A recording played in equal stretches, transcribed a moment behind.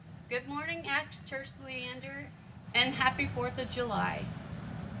Good morning, Acts Church Leander, and happy 4th of July.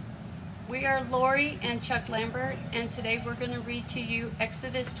 We are Lori and Chuck Lambert, and today we're going to read to you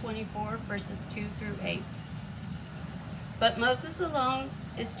Exodus 24, verses 2 through 8. But Moses alone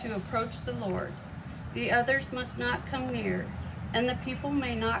is to approach the Lord. The others must not come near, and the people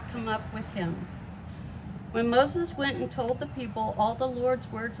may not come up with him. When Moses went and told the people all the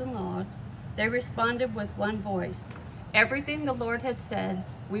Lord's words and laws, they responded with one voice, "Everything the Lord had said,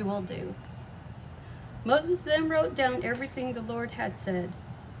 we will do." Moses then wrote down everything the Lord had said.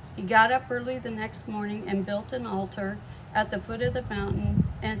 He got up early the next morning and built an altar at the foot of the mountain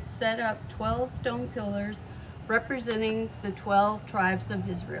and set up 12 stone pillars representing the 12 tribes of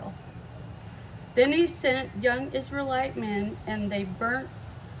Israel. Then he sent young Israelite men, and they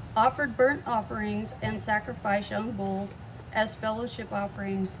offered burnt offerings and sacrificed young bulls as fellowship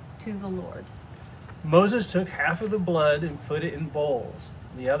offerings to the Lord. Moses took half of the blood and put it in bowls.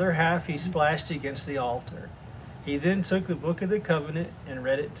 The other half he splashed against the altar. He then took the book of the covenant and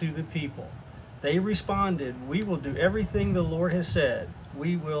read it to the people. They responded, "We will do everything the Lord has said.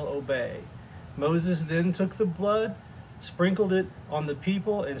 We will obey." Moses then took the blood, sprinkled it on the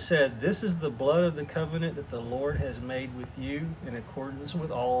people, and said, "This is the blood of the covenant that the Lord has made with you in accordance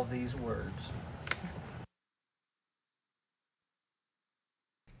with all these words."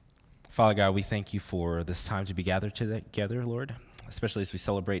 Father God, we thank you for this time to be gathered together, Lord, especially as we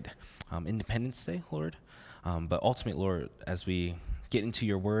celebrate Independence Day, Lord. But ultimately, Lord, as we get into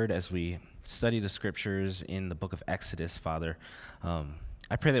your word, as we study the scriptures in the book of Exodus, Father,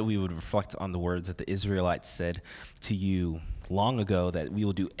 I pray that we would reflect on the words that the Israelites said to you long ago, that we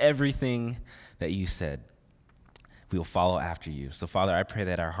will do everything that you said. We will follow after you. So, Father, I pray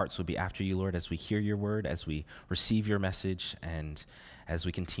that our hearts will be after you, Lord, as we hear your word, as we receive your message, and as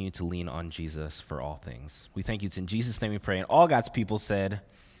we continue to lean on Jesus for all things. We thank you. It's in Jesus' name we pray. And all God's people said,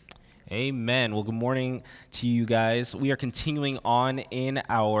 amen. Well, good morning to you guys. We are continuing on in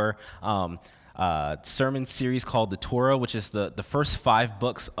our sermon series called the Torah, which is the first 5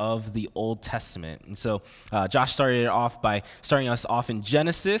 books of the Old Testament. And so Josh started it off by starting us off in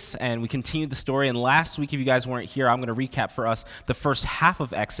Genesis, and we continued the story. And last week, if you guys weren't here, I'm going to recap for us the first half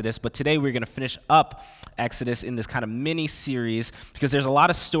of Exodus. But today we're going to finish up Exodus in this kind of mini series, because there's a lot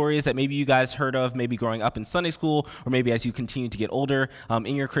of stories that maybe you guys heard of, maybe growing up in Sunday school, or maybe as you continue to get older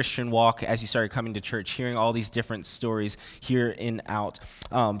in your Christian walk, as you started coming to church, hearing all these different stories here in out.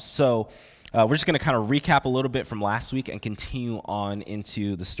 We're just going to kind of recap a little bit from last week and continue on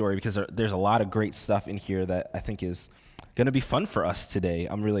into the story, because there's a lot of great stuff in here that I think is going to be fun for us today.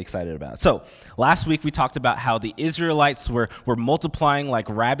 I'm really excited about it. So last week we talked about how the Israelites were multiplying like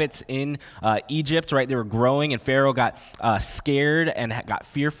rabbits in Egypt, right? They were growing, and Pharaoh got scared and got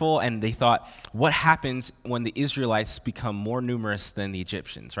fearful, and they thought, what happens when the Israelites become more numerous than the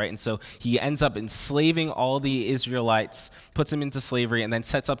Egyptians, right? And so he ends up enslaving all the Israelites, puts them into slavery, and then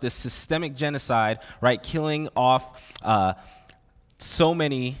sets up this systemic genocide, right? Killing off so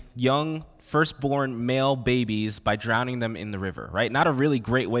many young firstborn male babies by drowning them in the river, right? Not a really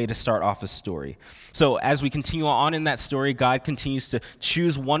great way to start off a story. So as we continue on in that story, God continues to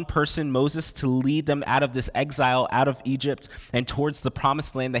choose one person, Moses, to lead them out of this exile, out of Egypt, and towards the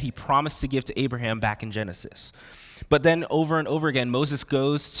promised land that he promised to give to Abraham back in Genesis. But then over and over again, Moses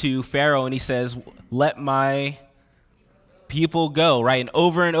goes to Pharaoh and he says, "Let my people go," right? And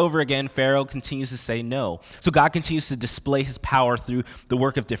over again, Pharaoh continues to say no. So God continues to display his power through the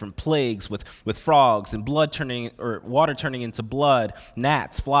work of different plagues with frogs and blood turning, or water turning into blood,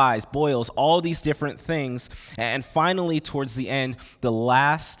 gnats, flies, boils, all these different things. And finally, towards the end, the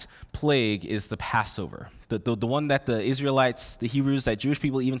last plague is the Passover. The one that the Israelites, the Hebrews, that Jewish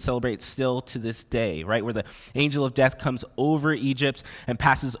people even celebrate still to this day, right? Where the angel of death comes over Egypt and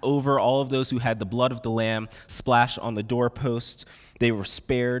passes over all of those who had the blood of the lamb splashed on the doorpost. They were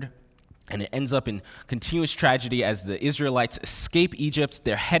spared. And it ends up in continuous tragedy as the Israelites escape Egypt.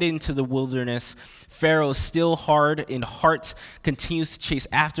 They're headed into the wilderness. Pharaoh, still hard in heart, continues to chase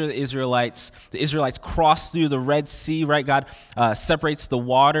after the Israelites. The Israelites cross through the Red Sea, right? God separates the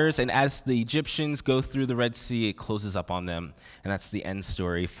waters, and as the Egyptians go through the Red Sea, it closes up on them. And that's the end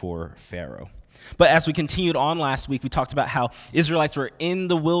story for Pharaoh. But as we continued on last week, we talked about how Israelites were in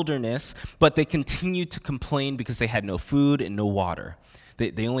the wilderness, but they continued to complain because they had no food and no water.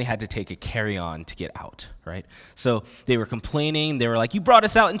 They only had to take a carry-on to get out, right? So they were complaining. They were like, "You brought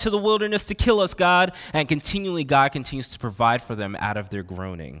us out into the wilderness to kill us, God." And continually, God continues to provide for them out of their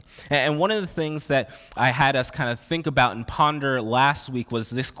groaning. And one of the things that I had us kind of think about and ponder last week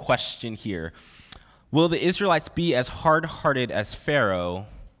was this question here. Will the Israelites be as hard-hearted as Pharaoh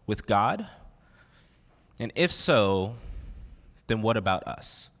with God? And if so, then what about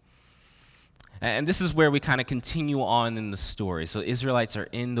us? And this is where we kind of continue on in the story. So Israelites are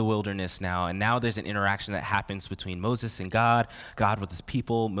in the wilderness now, and now there's an interaction that happens between Moses and God, God with his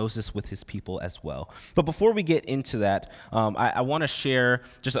people, Moses with his people as well. But before we get into that, I want to share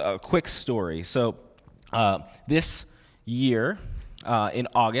just a quick story. So this year, in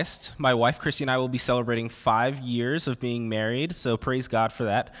August, my wife Christy and I will be celebrating 5 years of being married, so praise God for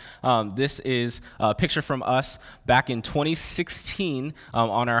that. This is a picture from us back in 2016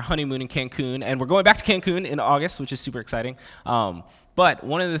 on our honeymoon in Cancun, and we're going back to Cancun in August, which is super exciting. But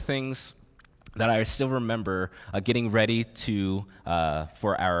one of the things that I still remember getting ready to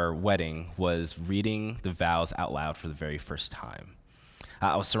for our wedding was reading the vows out loud for the very first time.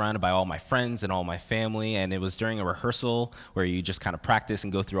 I was surrounded by all my friends and all my family, and it was during a rehearsal where you just kind of practice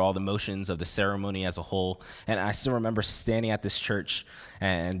and go through all the motions of the ceremony as a whole. And I still remember standing at this church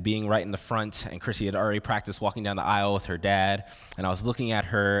and being right in the front, and Chrissy had already practiced walking down the aisle with her dad, and I was looking at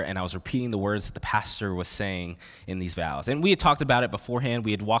her, and I was repeating the words that the pastor was saying in these vows. And we had talked about it beforehand. We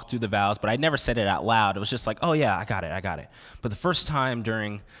had walked through the vows, but I never said it out loud. It was just like, oh yeah, I got it. But the first time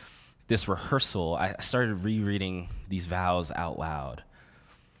during this rehearsal, I started rereading these vows out loud.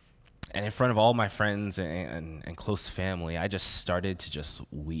 And in front of all my friends and close family, I just started to just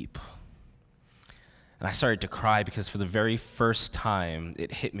weep. And I started to cry because for the very first time,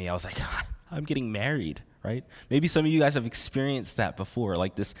 it hit me. I was like, I'm getting married, right? Maybe some of you guys have experienced that before,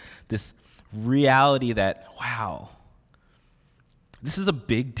 like this reality that, wow, this is a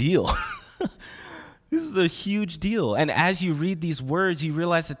big deal. This is a huge deal. And as you read these words, you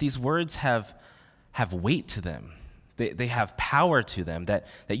realize that these words have weight to them. They have power to them, that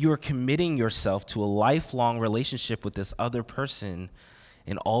you are committing yourself to a lifelong relationship with this other person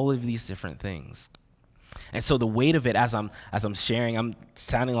in all of these different things. And so the weight of it, as I'm sharing, I'm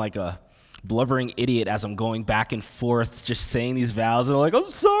sounding like a blubbering idiot as I'm going back and forth, just saying these vows, and I'm like,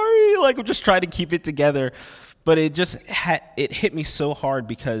 I'm sorry, like I'm just trying to keep it together. But it just it hit me so hard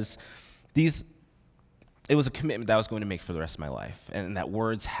because it was a commitment that I was going to make for the rest of my life, and that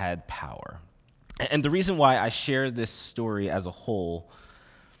words had power. And the reason why I share this story as a whole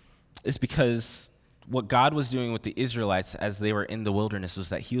is because what God was doing with the Israelites as they were in the wilderness was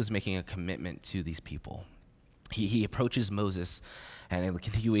that he was making a commitment to these people. He approaches Moses, and in the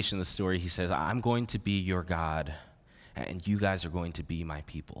continuation of the story, he says, I'm going to be your God, and you guys are going to be my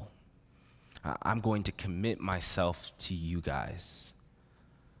people. I'm going to commit myself to you guys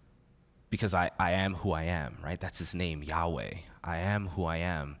because I am who I am, right? That's his name, Yahweh. I am who I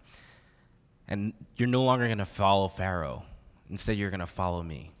am. And you're no longer going to follow Pharaoh. Instead, you're going to follow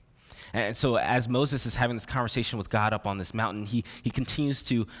me. And so as Moses is having this conversation with God up on this mountain, he continues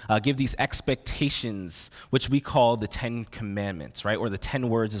to give these expectations, which we call the 10 Commandments, right? Or the 10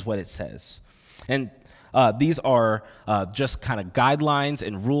 words is what it says. And these are just kind of guidelines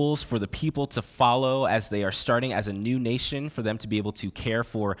and rules for the people to follow as they are starting as a new nation, for them to be able to care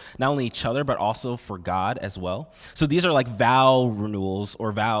for not only each other, but also for God as well. So these are like vow renewals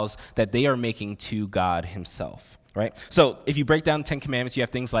or vows that they are making to God himself, right? So if you break down the 10 Commandments, you have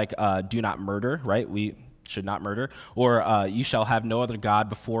things like do not murder, right? We should not murder, or you shall have no other God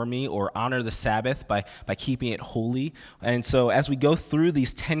before me, or honor the Sabbath by keeping it holy. And so as we go through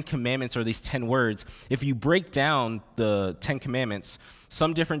these 10 commandments or these 10 words, if you break down the 10 commandments,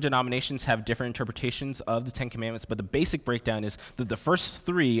 some different denominations have different interpretations of the 10 commandments, but the basic breakdown is that the first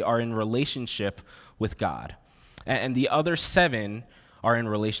 3 are in relationship with God, and the other 7 are in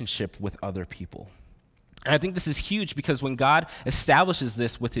relationship with other people. And I think this is huge because when God establishes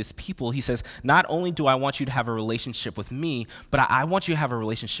this with his people, he says, not only do I want you to have a relationship with me, but I want you to have a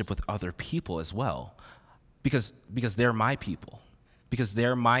relationship with other people as well, because they're my people, because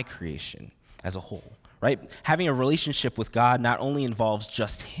they're my creation as a whole, right? Having a relationship with God not only involves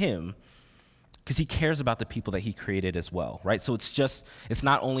just him, because he cares about the people that he created as well, right? So it's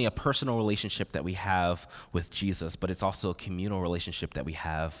not only a personal relationship that we have with Jesus, but it's also a communal relationship that we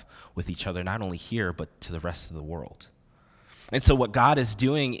have with each other, not only here, but to the rest of the world. And so what God is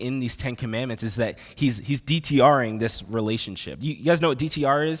doing in these 10 commandments is that he's DTRing this relationship. You guys know what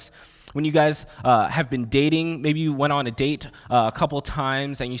DTR is? When you guys have been dating, maybe you went on a date a couple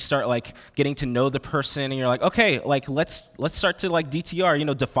times and you start like getting to know the person and you're like, okay, like let's start to like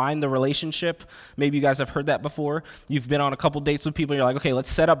DTR, define the relationship. Maybe you guys have heard that before. You've been on a couple dates with people and you're like, okay, let's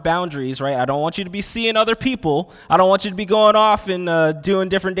set up boundaries, right? I don't want you to be seeing other people. I don't want you to be going off and doing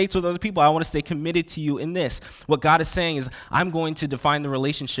different dates with other people. I want to stay committed to you in this. What God is saying is, I'm going to define the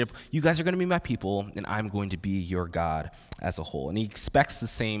relationship. You guys are going to be my people, and I'm going to be your God as a whole. And he expects the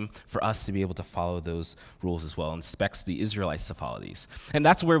same for us to be able to follow those rules as well, and expects the Israelites to follow these. And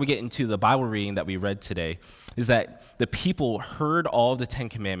that's where we get into the Bible reading that we read today, is that the people heard all of the 10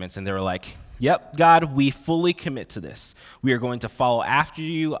 commandments, and they were like, yep, God, we fully commit to this. We are going to follow after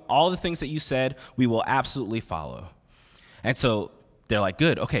you. All the things that you said, we will absolutely follow. And so they're like,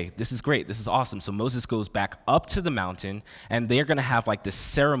 good, okay, this is great, this is awesome. So Moses goes back up to the mountain, and they're going to have like this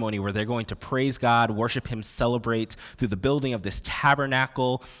ceremony where they're going to praise God, worship him, celebrate through the building of this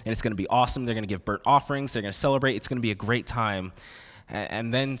tabernacle, and it's going to be awesome. They're going to give burnt offerings. They're going to celebrate. It's going to be a great time.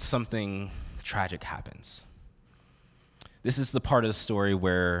 And then something tragic happens. This is the part of the story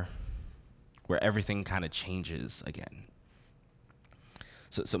where everything kind of changes again.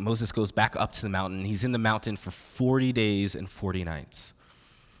 So Moses goes back up to the mountain. He's in the mountain for 40 days and 40 nights.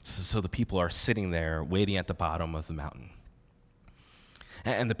 So the people are sitting there waiting at the bottom of the mountain.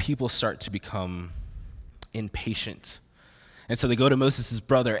 And the people start to become impatient. And so they go to Moses'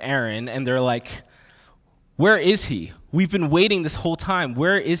 brother Aaron, and they're like, where is he? We've been waiting this whole time.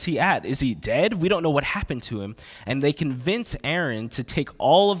 Where is he at? Is he dead? We don't know what happened to him. And they convince Aaron to take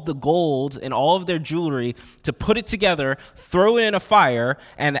all of the gold and all of their jewelry, to put it together, throw it in a fire,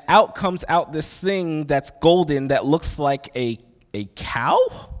 and out comes out this thing that's golden that looks like a cow?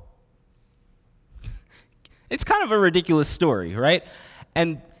 It's kind of a ridiculous story, right?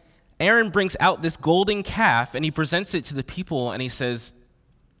 And Aaron brings out this golden calf, and he presents it to the people, and he says,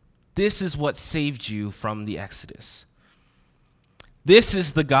 this is what saved you from the Exodus. This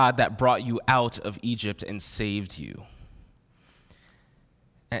is the God that brought you out of Egypt and saved you.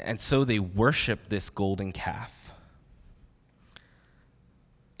 And so they worship this golden calf.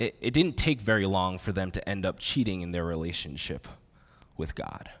 It didn't take very long for them to end up cheating in their relationship with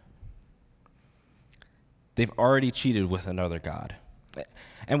God. They've already cheated with another God.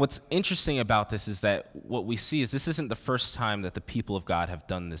 And what's interesting about this is that what we see is this isn't the first time that the people of God have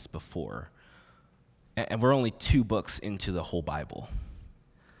done this before. And we're only 2 books into the whole Bible.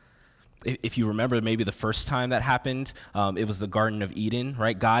 If you remember maybe the first time that happened, it was the Garden of Eden,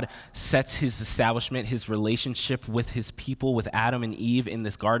 right? God sets his establishment, his relationship with his people, with Adam and Eve in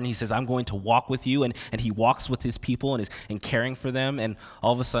this garden. He says, I'm going to walk with you, and he walks with his people and is caring for them, and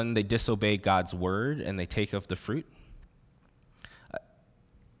all of a sudden they disobey God's word and they take of the fruit.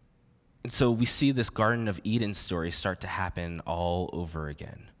 And so we see this Garden of Eden story start to happen all over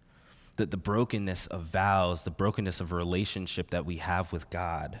again. That the brokenness of vows, the brokenness of a relationship that we have with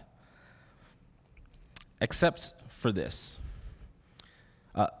God. Except for this.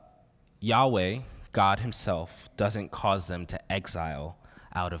 Yahweh, God himself, doesn't cause them to exile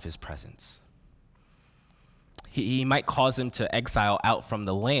out of his presence. He might cause them to exile out from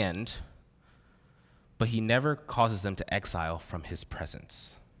the land, but he never causes them to exile from his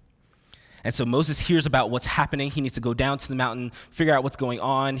presence. And so Moses hears about what's happening. He needs to go down to the mountain, figure out what's going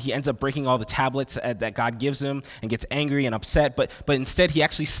on. He ends up breaking all the tablets that God gives him and gets angry and upset. But instead, he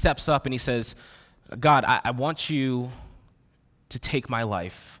actually steps up and he says, God, I want you to take my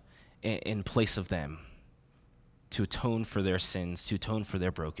life in place of them, to atone for their sins, to atone for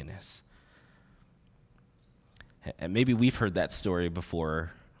their brokenness. And maybe we've heard that story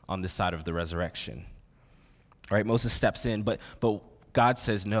before on this side of the resurrection. All right, Moses steps in, but God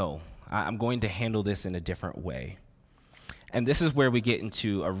says, no, I'm going to handle this in a different way. And this is where we get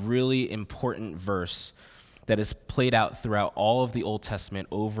into a really important verse that is played out throughout all of the Old Testament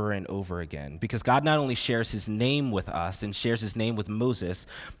over and over again. Because God not only shares his name with us and shares his name with Moses,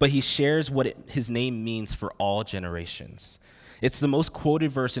 but he shares what his name means for all generations. It's the most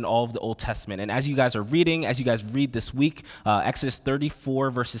quoted verse in all of the Old Testament. And as you guys read this week, Exodus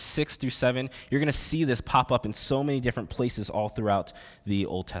 34, verses 6 through 7, you're going to see this pop up in so many different places all throughout the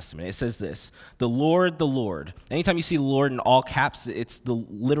Old Testament. It says this, the Lord. Anytime you see Lord in all caps, it's the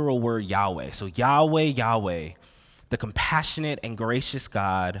literal word Yahweh. So Yahweh, Yahweh, the compassionate and gracious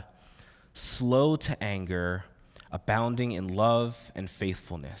God, slow to anger, abounding in love and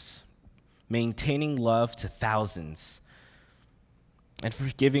faithfulness, maintaining love to thousands, and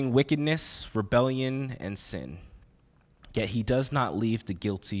forgiving wickedness, rebellion, and sin. Yet he does not leave the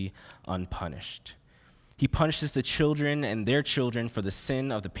guilty unpunished. He punishes the children and their children for the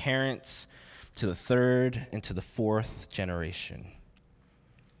sin of the parents to the 3rd and to the 4th generation.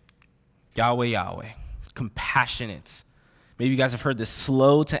 Yahweh, Yahweh, compassionate. Maybe you guys have heard this,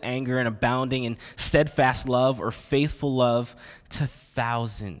 slow to anger and abounding in steadfast love or faithful love to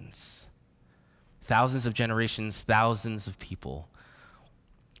thousands. Thousands of generations, thousands of people.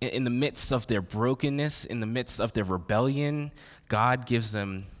 In the midst of their brokenness, in the midst of their rebellion, God gives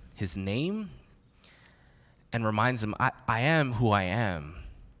them his name, and reminds them, I am who I am,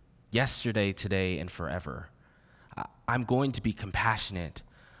 yesterday, today, and forever. I'm going to be compassionate.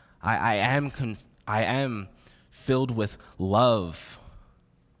 I am filled with love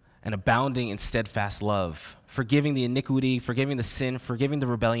and abounding in steadfast love, forgiving the iniquity, forgiving the sin, forgiving the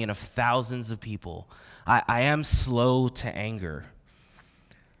rebellion of thousands of people. I am slow to anger.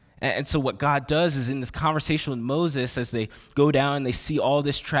 And so what God does is in this conversation with Moses, as they go down and they see all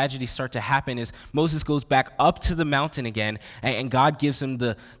this tragedy start to happen, is Moses goes back up to the mountain again, and God gives him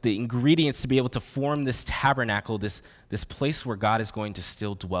the ingredients to be able to form this tabernacle, this place where God is going to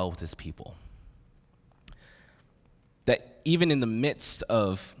still dwell with his people. That even in the midst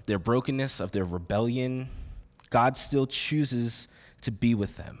of their brokenness, of their rebellion, God still chooses to be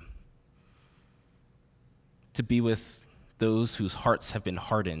with them, to be with those whose hearts have been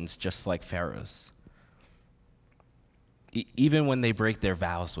hardened, just like Pharaoh's. Even when they break their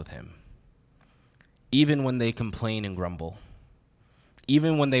vows with him, even when they complain and grumble,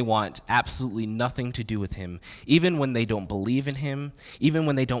 even when they want absolutely nothing to do with him, even when they don't believe in him, even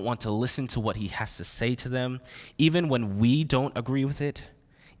when they don't want to listen to what he has to say to them, even when we don't agree with it,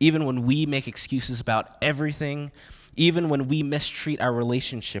 even when we make excuses about everything, even when we mistreat our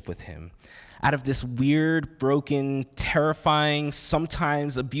relationship with him. Out of this weird, broken, terrifying,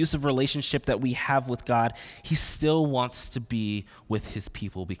 sometimes abusive relationship that we have with God, he still wants to be with his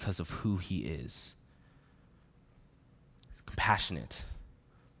people because of who he is. Compassionate,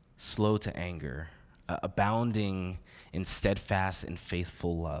 slow to anger, abounding in steadfast and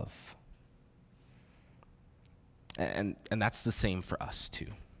faithful love. And that's the same for us too,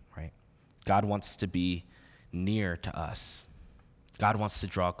 right? God wants to be near to us. God wants to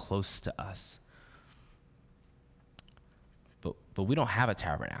draw close to us. But we don't have a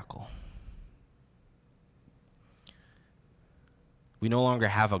tabernacle. We no longer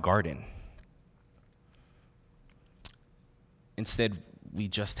have a garden. Instead, we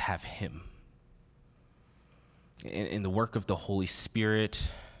just have him. In the work of the Holy Spirit,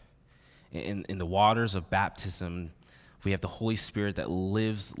 in the waters of baptism, we have the Holy Spirit that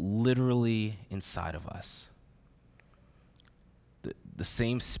lives literally inside of us. The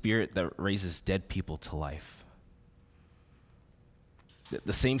same Spirit that raises dead people to life.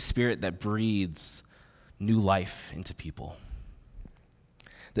 The same Spirit that breathes new life into people.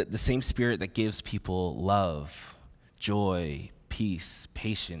 The same Spirit that gives people love, joy, peace,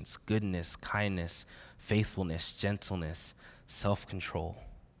 patience, goodness, kindness, faithfulness, gentleness, self-control.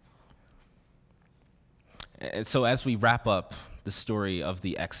 And so as we wrap up the story of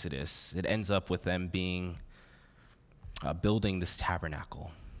the Exodus, it ends up with them building this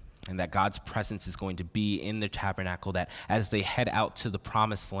tabernacle, and that God's presence is going to be in the tabernacle, that as they head out to the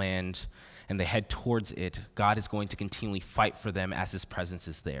promised land and they head towards it, God is going to continually fight for them as his presence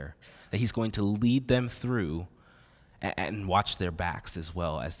is there, that he's going to lead them through and watch their backs as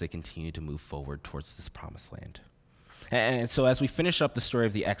well as they continue to move forward towards this promised land. And so as we finish up the story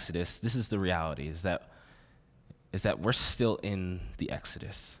of the Exodus, this is the reality, is that we're still in the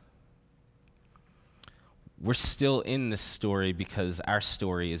Exodus. We're still in this story because our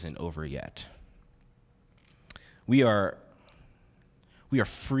story isn't over yet. We are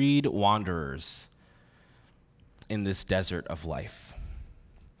freed wanderers in this desert of life.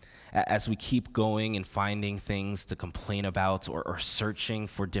 As we keep going and finding things to complain about, or searching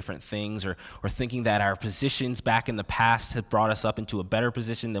for different things, or thinking that our positions back in the past have brought us up into a better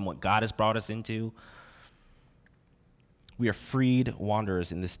position than what God has brought us into, we are freed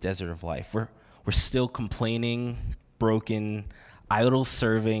wanderers in this desert of life. We're still complaining, broken,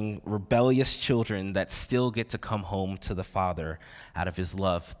 idol-serving, rebellious children that still get to come home to the Father out of his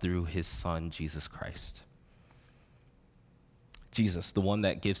love through his Son, Jesus Christ. Jesus, the one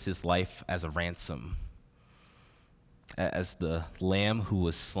that gives his life as a ransom, as the lamb who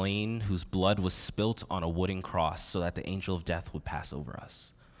was slain, whose blood was spilt on a wooden cross so that the angel of death would pass over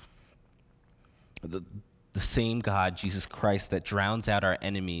us. The same God, Jesus Christ, that drowns out our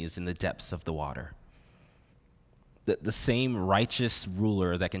enemies in the depths of the water. The same righteous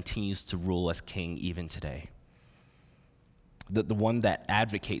ruler that continues to rule as king even today. The one that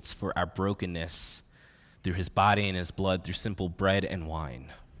advocates for our brokenness through his body and his blood, through simple bread and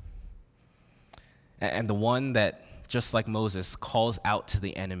wine. And the one that, just like Moses, calls out to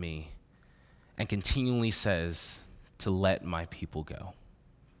the enemy and continually says to let my people go.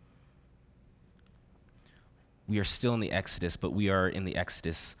 We are still in the Exodus, but we are in the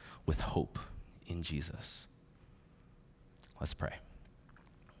Exodus with hope in Jesus. Let's pray.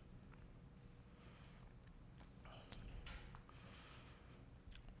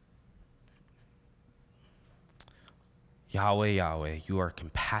 Yahweh, Yahweh, you are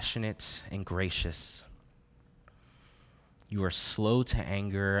compassionate and gracious. You are slow to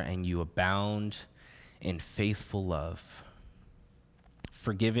anger, and you abound in faithful love,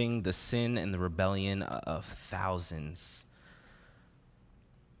 forgiving the sin and the rebellion of thousands,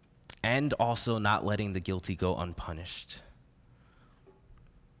 and also not letting the guilty go unpunished,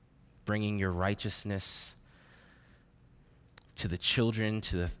 bringing your righteousness to the children,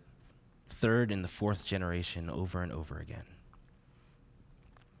 to the third and the fourth generation over and over again.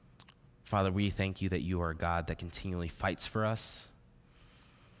 Father, we thank you that you are a God that continually fights for us,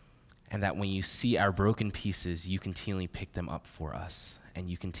 and that when you see our broken pieces, you continually pick them up for us, and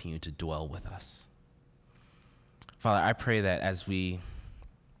you continue to dwell with us. Father, I pray that as we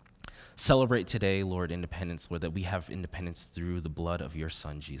celebrate today, Lord, independence, Lord, that we have independence through the blood of your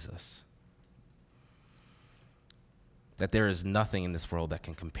Son, Jesus. That there is nothing in this world that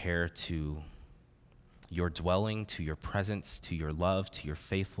can compare to your dwelling, to your presence, to your love, to your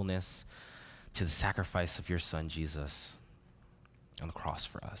faithfulness, to the sacrifice of your Son, Jesus, on the cross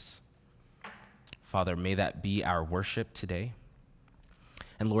for us. Father, may that be our worship today.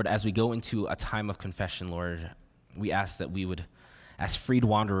 And Lord, as we go into a time of confession, Lord, we ask that we would, as freed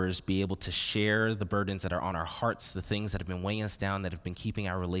wanderers, be able to share the burdens that are on our hearts, the things that have been weighing us down, that have been keeping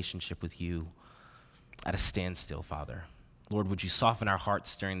our relationship with you at a standstill, Father. Lord, would you soften our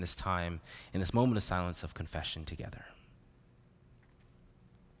hearts during this time, in this moment of silence of confession together?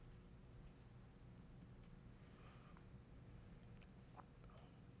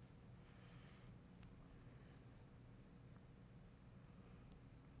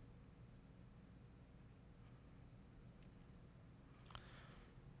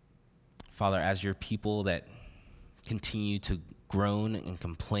 Father, as your people that continue to groan and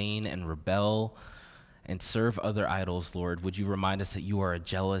complain and rebel and serve other idols, Lord, would you remind us that you are a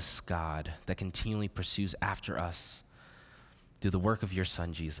jealous God that continually pursues after us through the work of your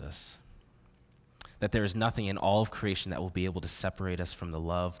Son, Jesus. That there is nothing in all of creation that will be able to separate us from the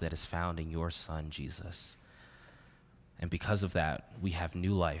love that is found in your Son, Jesus. And because of that, we have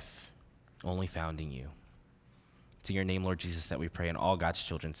new life only found in you. It's in your name, Lord Jesus, that we pray, and all God's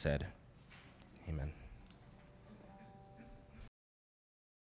children said, amen.